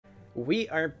We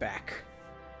are back.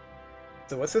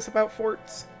 So what's this about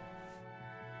forts?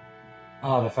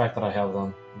 The fact that I have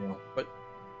them, you know.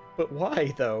 But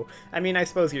why, though? I mean, I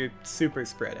suppose you're super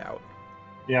spread out.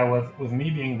 Yeah, with me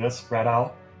being this spread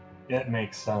out, it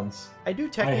makes sense. I do I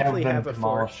have technically been have a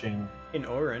fort demolishing in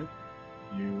Orin.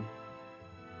 you.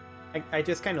 I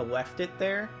just kind of left it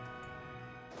there.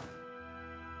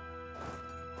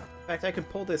 In fact, I could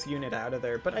pull this unit out of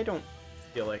there, but I don't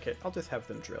feel like it. I'll just have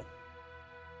them drill.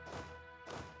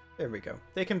 There we go.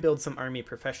 They can build some army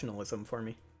professionalism for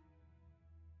me.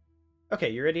 Okay,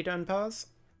 you ready to unpause?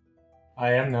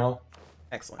 I am now.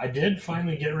 Excellent. I did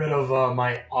finally get rid of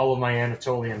all of my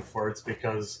Anatolian forts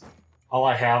because all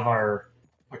I have are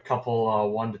a couple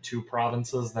 1 to 2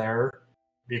 provinces there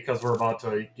because we're about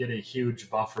to get a huge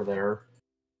buffer there.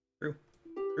 True.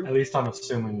 At least I'm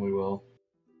assuming we will.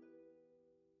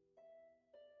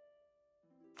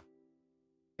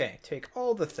 Okay, take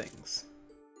all the things.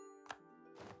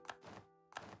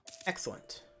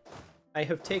 Excellent. I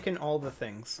have taken all the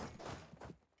things.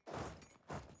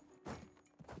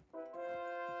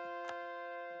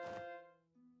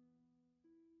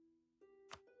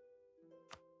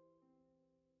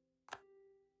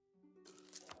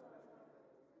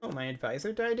 Oh, my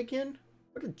advisor died again?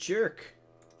 What a jerk.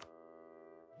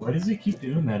 Why does he keep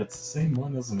doing that? It's the same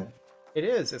one, isn't it? It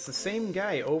is. It's the same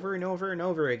guy over and over and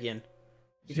over again.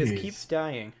 He just Jeez. keeps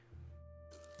dying.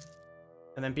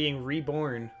 And then being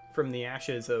reborn from the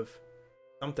ashes of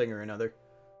something or another.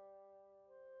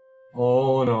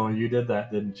 Oh no, you did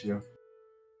that, didn't you?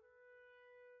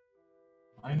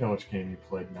 I know which game you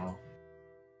played now.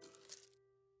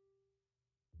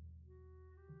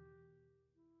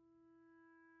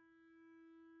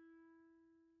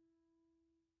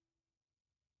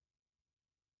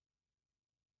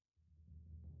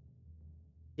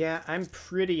 Yeah, I'm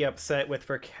pretty upset with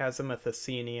Verkazima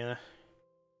Thessenia.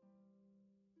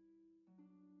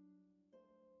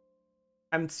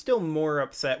 I'm still more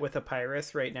upset with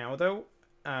Epirus right now, though.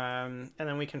 And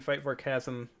then we can fight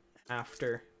Vorkazim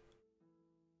after.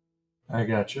 I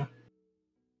gotcha.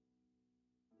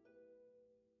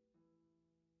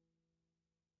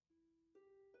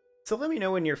 So let me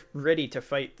know when you're ready to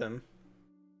fight them.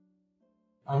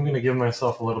 I'm gonna give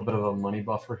myself a little bit of a money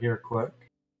buffer here,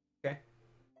 quick. Okay.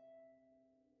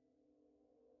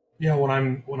 Yeah,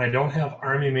 when I don't have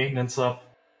army maintenance up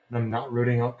and I'm not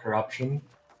rooting out corruption,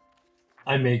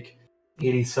 I make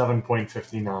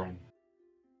 87.59.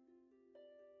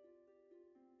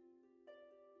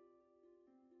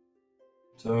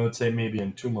 So I'd say maybe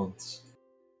in 2 months.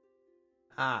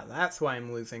 Ah, that's why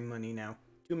I'm losing money now.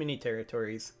 Too many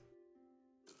territories.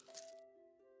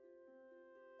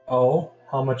 Oh,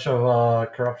 how much of a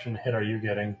corruption hit are you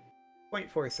getting?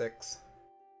 0.46.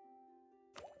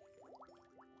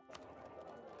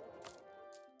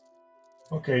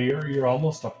 Okay, you're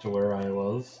almost up to where I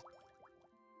was.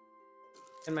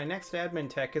 And my next admin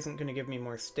tech isn't going to give me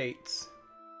more states.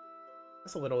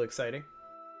 That's a little exciting.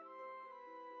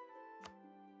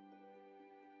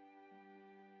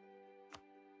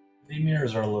 The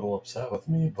emirs are a little upset with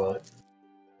me, but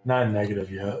not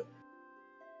negative yet.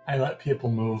 I let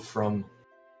people move from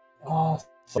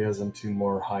areas into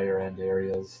more higher end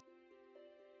areas.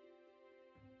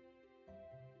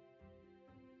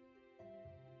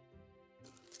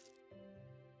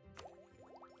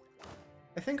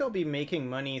 I think I'll be making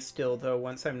money still, though,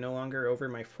 once I'm no longer over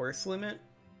my force limit.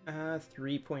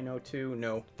 3.02.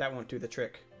 No, that won't do the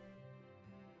trick.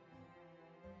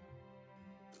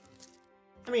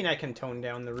 I mean, I can tone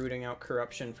down the rooting out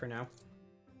corruption for now.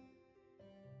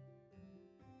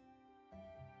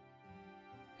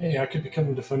 Hey, I could become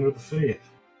a defender of the faith.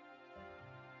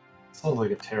 Sounds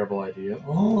like a terrible idea.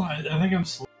 Oh, I think I'm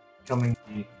becoming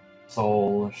the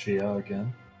Soul Shia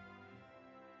again.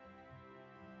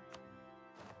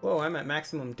 Whoa, I'm at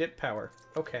maximum dip power.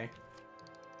 Okay.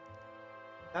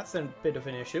 That's a bit of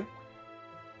an issue.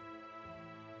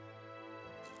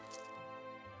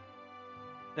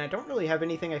 And I don't really have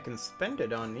anything I can spend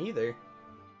it on either.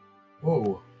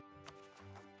 Whoa.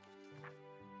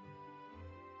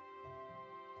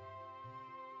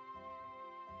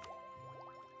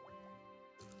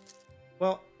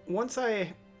 Well, once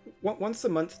the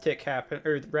month tick happen,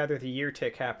 or rather the year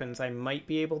tick happens, I might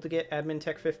be able to get admin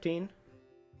tech 15.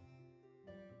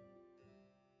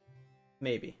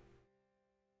 Maybe.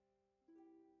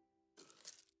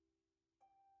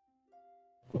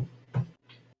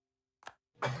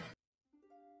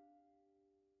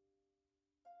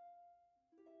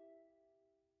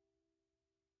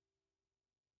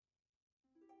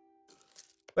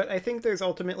 But I think there's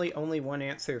ultimately only one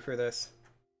answer for this.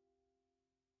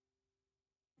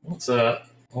 What's that?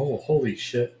 Oh, holy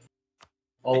shit.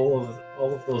 All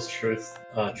of those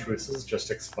truces just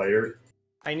expired.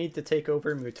 I need to take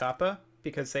over Mutapa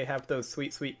because they have those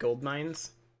sweet, sweet gold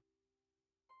mines.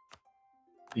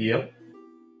 Yep.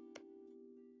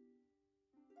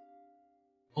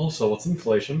 Also, what's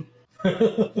inflation?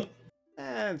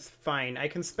 It's fine. I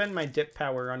can spend my dip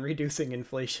power on reducing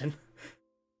inflation.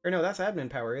 Or no, that's admin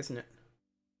power, isn't it?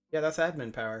 Yeah, that's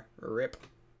admin power. Rip.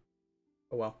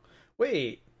 Oh well.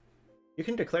 Wait. You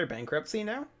can declare bankruptcy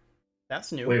now?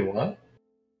 That's new. Wait, what?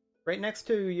 Right next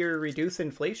to your reduce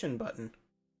inflation button.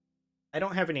 I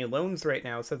don't have any loans right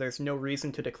now, so there's no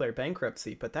reason to declare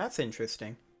bankruptcy, but that's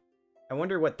interesting. I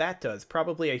wonder what that does.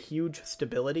 Probably a huge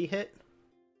stability hit?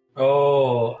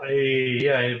 Oh,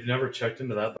 I've never checked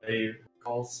into that, but I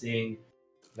recall seeing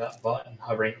that button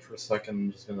hovering for a second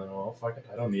and just being like, oh, fuck it,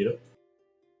 I don't need it.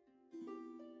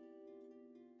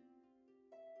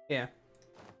 Yeah.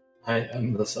 I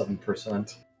am the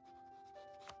 7%.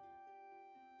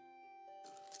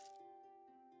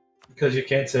 Because you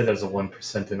can't say there's a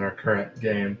 1% in our current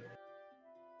game.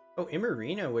 Oh,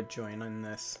 Imarina would join on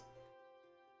this.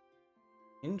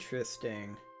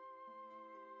 Interesting.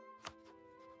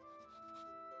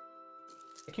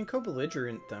 I can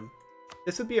co-belligerent them.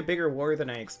 This would be a bigger war than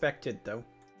I expected, though.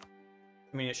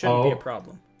 I mean, it shouldn't be a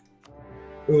problem.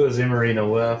 Who is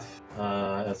Imarina with,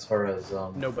 as far as...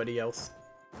 Nobody else.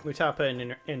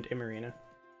 Mutapa and Imarina.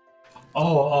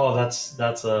 Oh,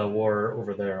 that's a war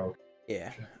over there. Okay.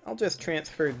 Yeah. I'll just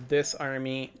transfer this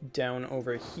army down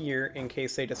over here in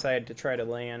case they decide to try to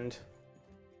land.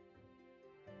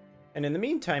 And in the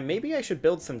meantime, maybe I should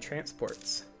build some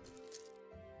transports.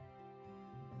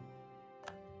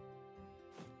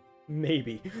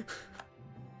 Maybe.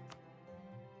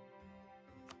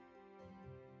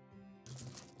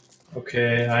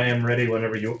 Okay, I am ready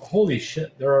whenever you... Holy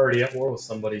shit, they're already at war with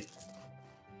somebody.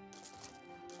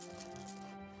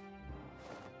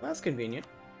 Well, that's convenient.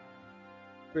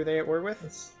 Who are they at war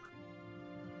with?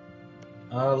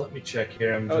 Let me check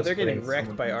here. They're getting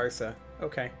wrecked by Arsa.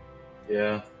 Okay.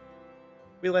 Yeah.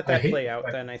 We let that play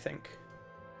out then, I think.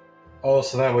 Oh,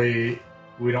 so that way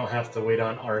we don't have to wait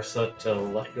on Arsa to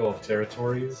let go of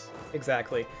territories?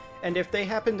 Exactly. And if they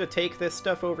happen to take this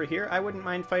stuff over here, I wouldn't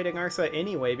mind fighting Arsa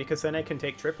anyway, because then I can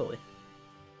take Tripoli.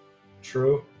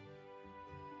 True.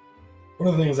 One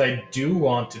of the things I do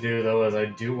want to do, though, is I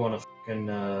do want to fucking,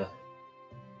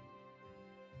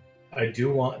 I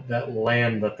do want that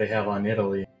land that they have on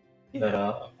Italy,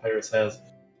 that Pyrrhus has.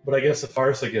 But I guess if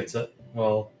Arsa gets it,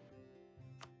 well...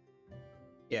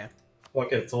 Yeah.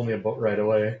 Fuck it, it's only a boat right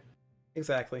away.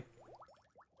 Exactly.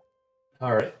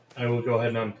 Alright, I will go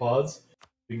ahead and unpause.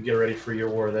 You can get ready for your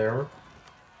war there.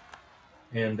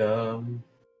 And,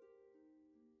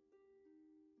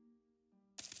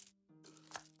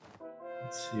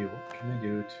 let's see, what can I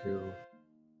do to...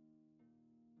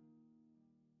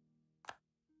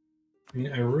 I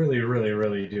mean, I really, really,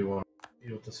 really do want to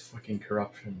deal with this fucking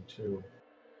corruption, too.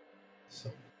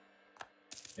 So...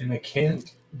 And I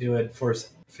can't do it for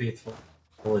faithful.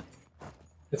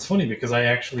 It's funny, because I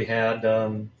actually had,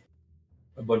 a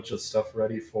bunch of stuff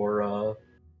ready for,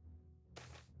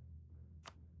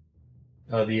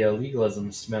 the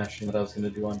legalism smashing that I was going to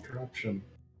do on corruption.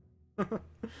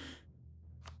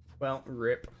 Well,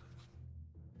 rip.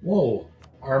 Whoa!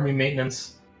 Army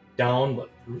maintenance down, but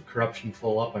corruption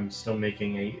full up. I'm still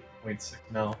making 8.6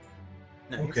 now.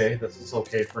 Nice. Okay, this is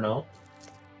okay for now.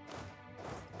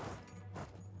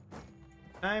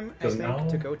 Time, I think,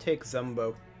 to go take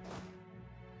Zumbo.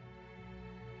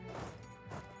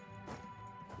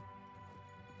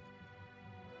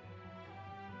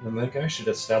 I think I should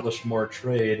establish more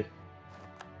trade,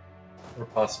 or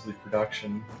possibly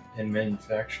production, in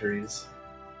manufactories.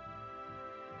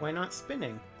 Why not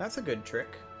spinning? That's a good trick.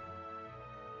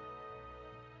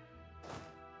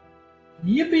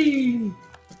 Yippee!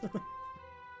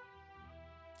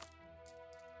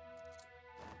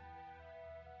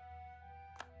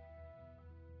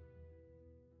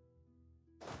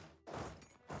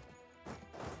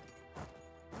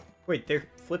 Wait, they're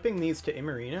flipping these to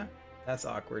Imarina? That's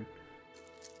awkward.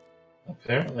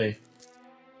 Apparently.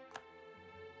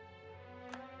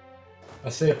 I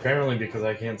say apparently because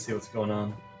I can't see what's going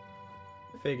on.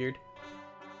 I figured.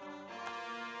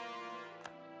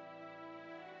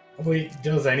 Wait,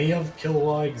 does any of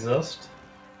Killua exist?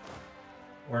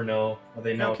 Or no? Are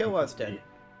they now? No, Killua's dead.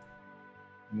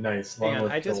 Nice. Hang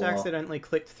on, I just accidentally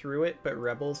clicked through it, but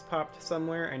Rebels popped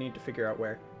somewhere. I need to figure out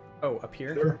where. Oh, up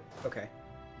here? Sure. Okay.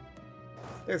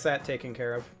 There's that taken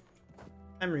care of.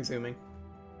 I'm resuming.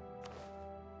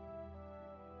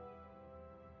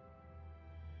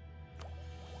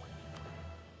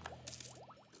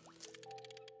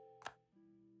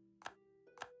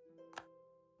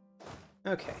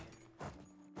 Okay.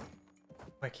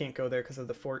 I can't go there because of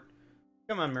the fort.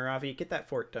 Come on, Maravi, get that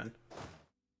fort done.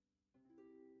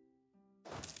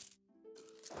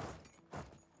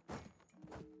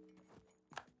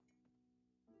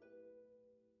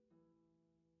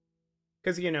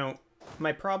 Because, you know,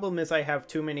 my problem is I have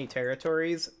too many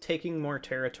territories. Taking more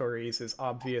territories is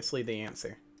obviously the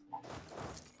answer.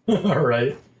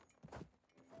 Alright.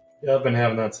 Yeah, I've been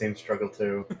having that same struggle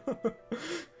too.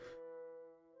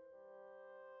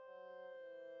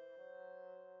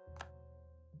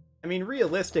 I mean,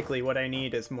 realistically, what I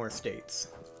need is more states.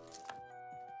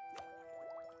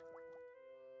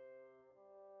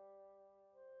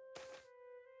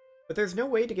 But there's no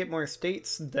way to get more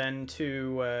states than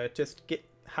to just get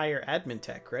higher admin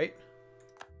tech, right?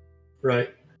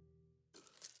 Right.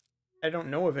 I don't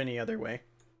know of any other way.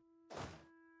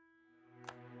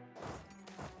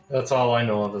 That's all I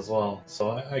know of as well.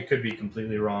 So I could be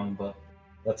completely wrong, but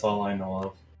that's all I know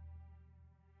of.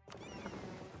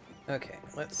 Okay,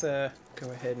 let's go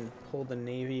ahead and pull the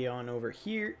navy on over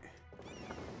here.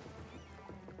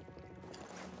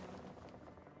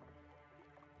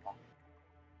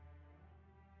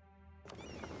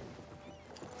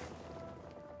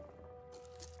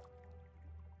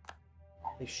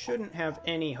 They shouldn't have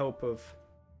any hope of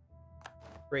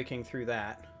breaking through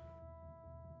that.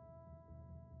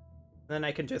 Then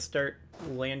I can just start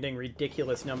landing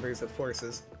ridiculous numbers of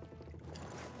forces.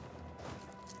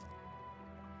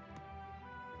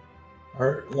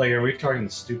 Are we talking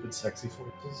stupid sexy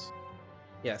forces?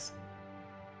 Yes.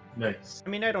 Nice. I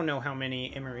mean, I don't know how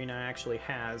many Imarina actually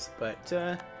has, but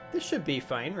this should be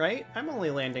fine, right? I'm only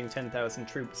landing 10,000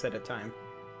 troops at a time.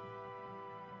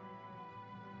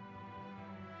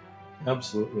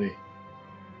 Absolutely.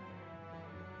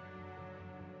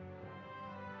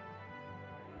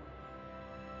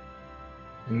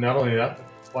 And not only that,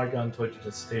 Qui-Gon told you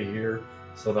to stay here,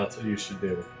 so that's what you should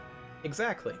do.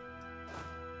 Exactly.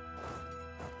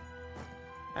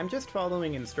 I'm just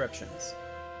following instructions.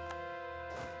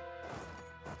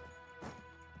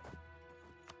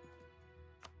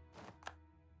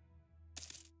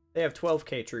 They have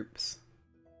 12k troops.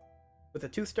 With a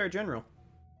 2-star general.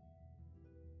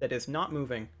 That is not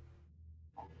moving.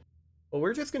 Well,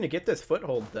 we're just gonna get this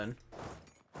foothold then.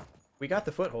 We got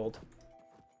the foothold.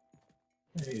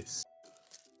 Nice.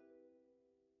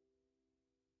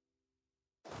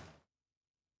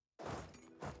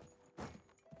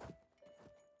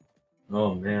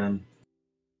 Oh man.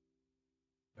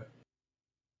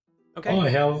 Okay. Oh, I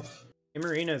have...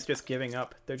 Imarina is just giving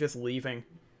up. They're just leaving.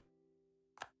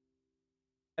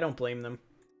 I don't blame them.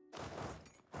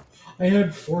 I had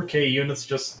 4K units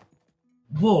just...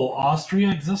 Whoa, Austria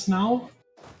exists now?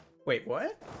 Wait,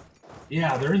 what?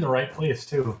 Yeah, they're in the right place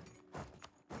too.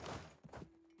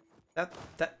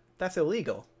 That's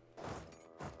illegal.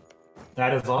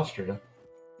 That is Austria.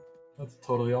 That's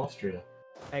totally Austria.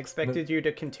 I expected you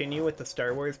to continue with the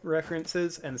Star Wars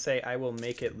references and say, I will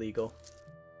make it legal.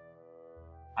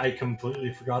 I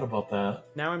completely forgot about that.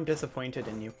 Now I'm disappointed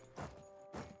in you.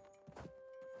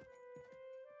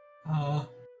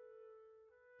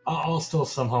 I'll still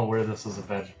somehow wear this as a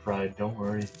badge of pride, don't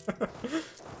worry.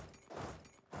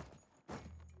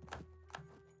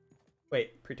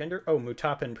 Wait, Pretender? Oh,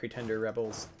 Mutapan Pretender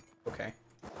rebels. Okay.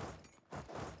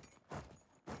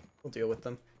 We'll deal with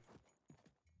them.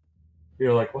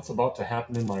 You're like, what's about to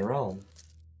happen in my realm?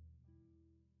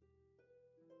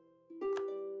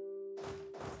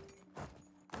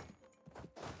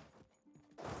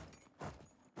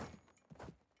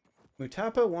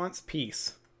 Mutapa wants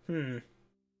peace.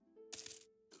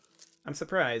 I'm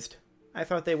surprised. I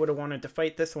thought they would have wanted to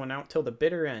fight this one out till the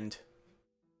bitter end.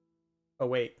 Oh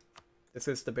wait, this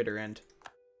is the bitter end.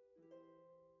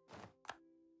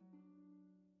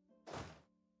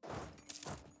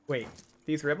 Wait,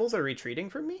 these rebels are retreating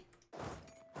from me?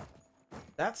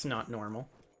 That's not normal.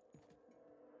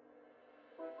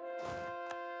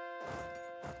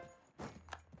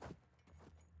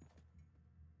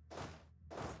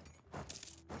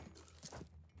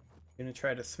 Gonna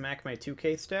try to smack my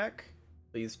 2k stack?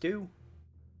 Please do.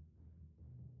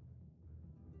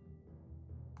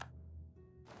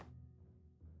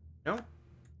 No?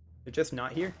 They're just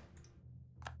not here.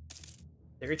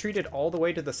 They retreated all the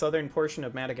way to the southern portion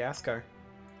of Madagascar.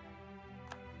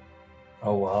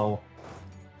 Oh wow.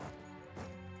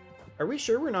 Are we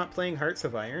sure we're not playing Hearts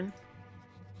of Iron?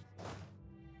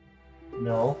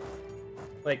 No.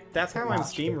 Like, that's how I'm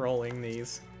Not sure. steamrolling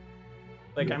these.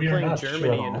 Like, I'm We are playing not sure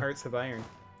Germany at in all. Hearts of Iron.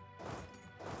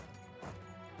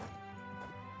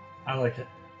 I like it.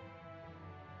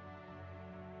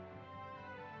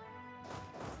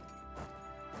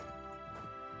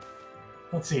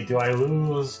 Let's see, do I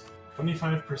lose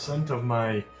 25% of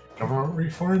my government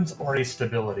reforms or a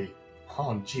stability?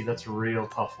 Oh, gee, that's a real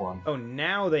tough one. Oh,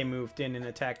 now they moved in and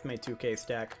attacked my 2k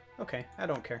stack. Okay, I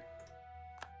don't care.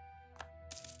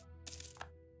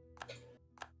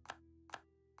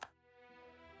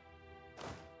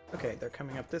 Okay, they're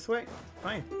coming up this way.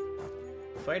 Fine.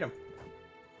 Fight them.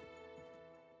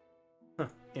 Huh,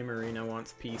 Imarina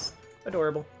wants peace.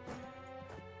 Adorable.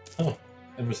 Oh,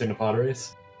 ever seen a pod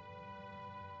race?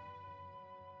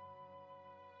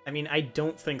 I mean, I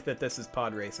don't think that this is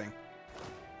pod racing.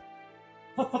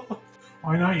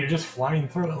 Why not? You're just flying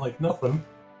through it like nothing.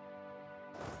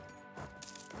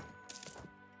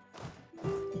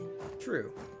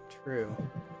 True. True.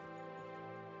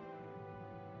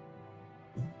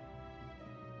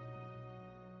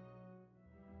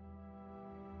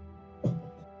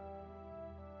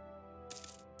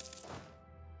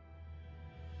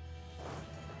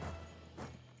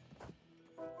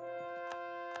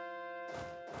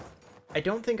 I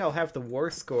don't think I'll have the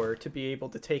war score to be able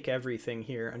to take everything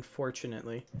here,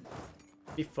 unfortunately.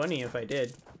 It'd be funny if I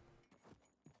did.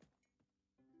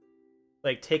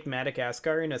 Like, take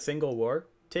Madagascar in a single war?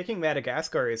 Taking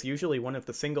Madagascar is usually one of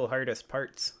the single hardest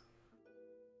parts.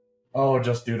 Oh,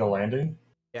 just due to landing?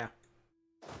 Yeah.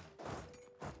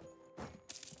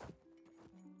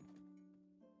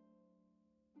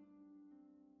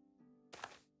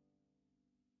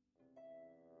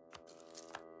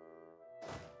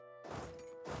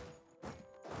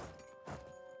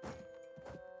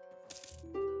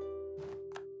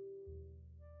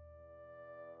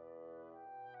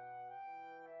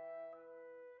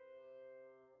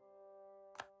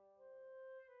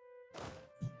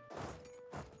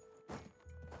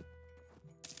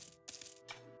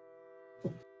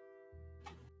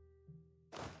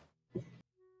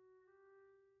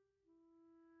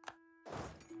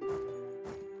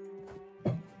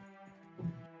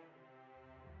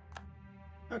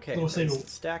 Okay, So say-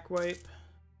 nice stack wipe.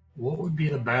 What would be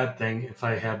the bad thing if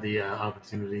I had the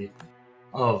opportunity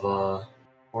of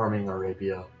farming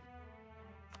Arabia?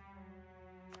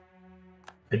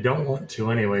 I don't want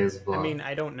to anyways, but... I mean,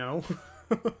 I don't know.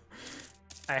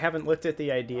 I haven't looked at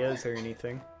the ideas or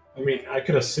anything. I mean, I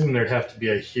could assume there'd have to be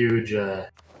a huge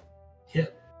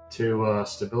hit to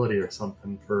stability or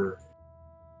something for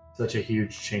such a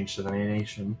huge change to the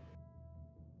nation.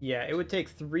 Yeah, it would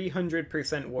take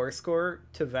 300% war score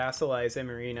to vassalize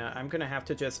Imarina. I'm gonna have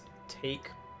to just take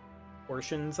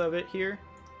portions of it here.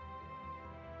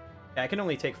 Yeah, I can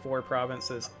only take 4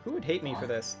 provinces. Who would hate me for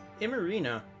this?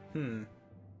 Imarina. Well,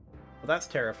 that's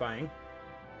terrifying.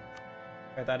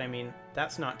 By that I mean,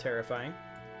 that's not terrifying.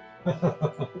 I'm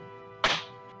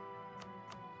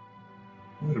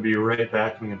going to be right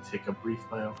back. I'm going to take a brief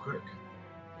bio quick.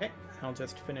 Okay, I'll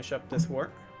just finish up this war.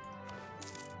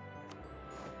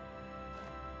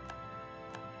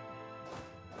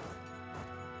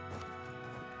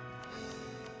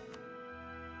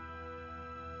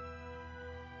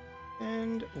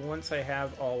 And once I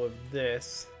have all of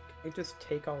this, can I just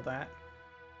take all that?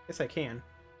 Yes, I can.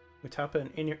 Mutapa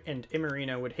and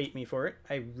Imarina would hate me for it.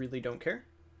 I really don't care.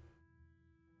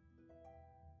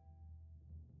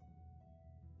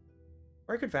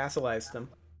 Or I could vassalize them.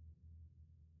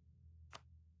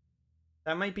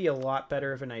 That might be a lot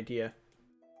better of an idea.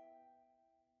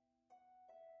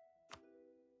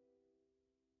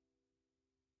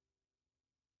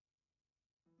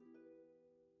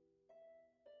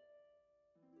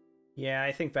 Yeah,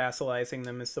 I think vassalizing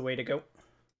them is the way to go.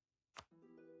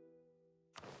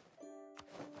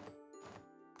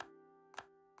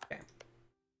 Okay.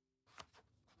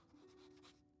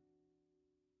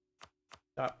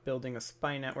 Stop building a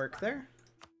spy network there.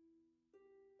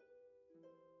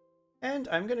 And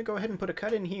I'm going to go ahead and put a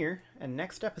cut in here, and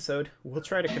next episode, we'll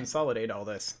try to consolidate all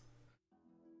this.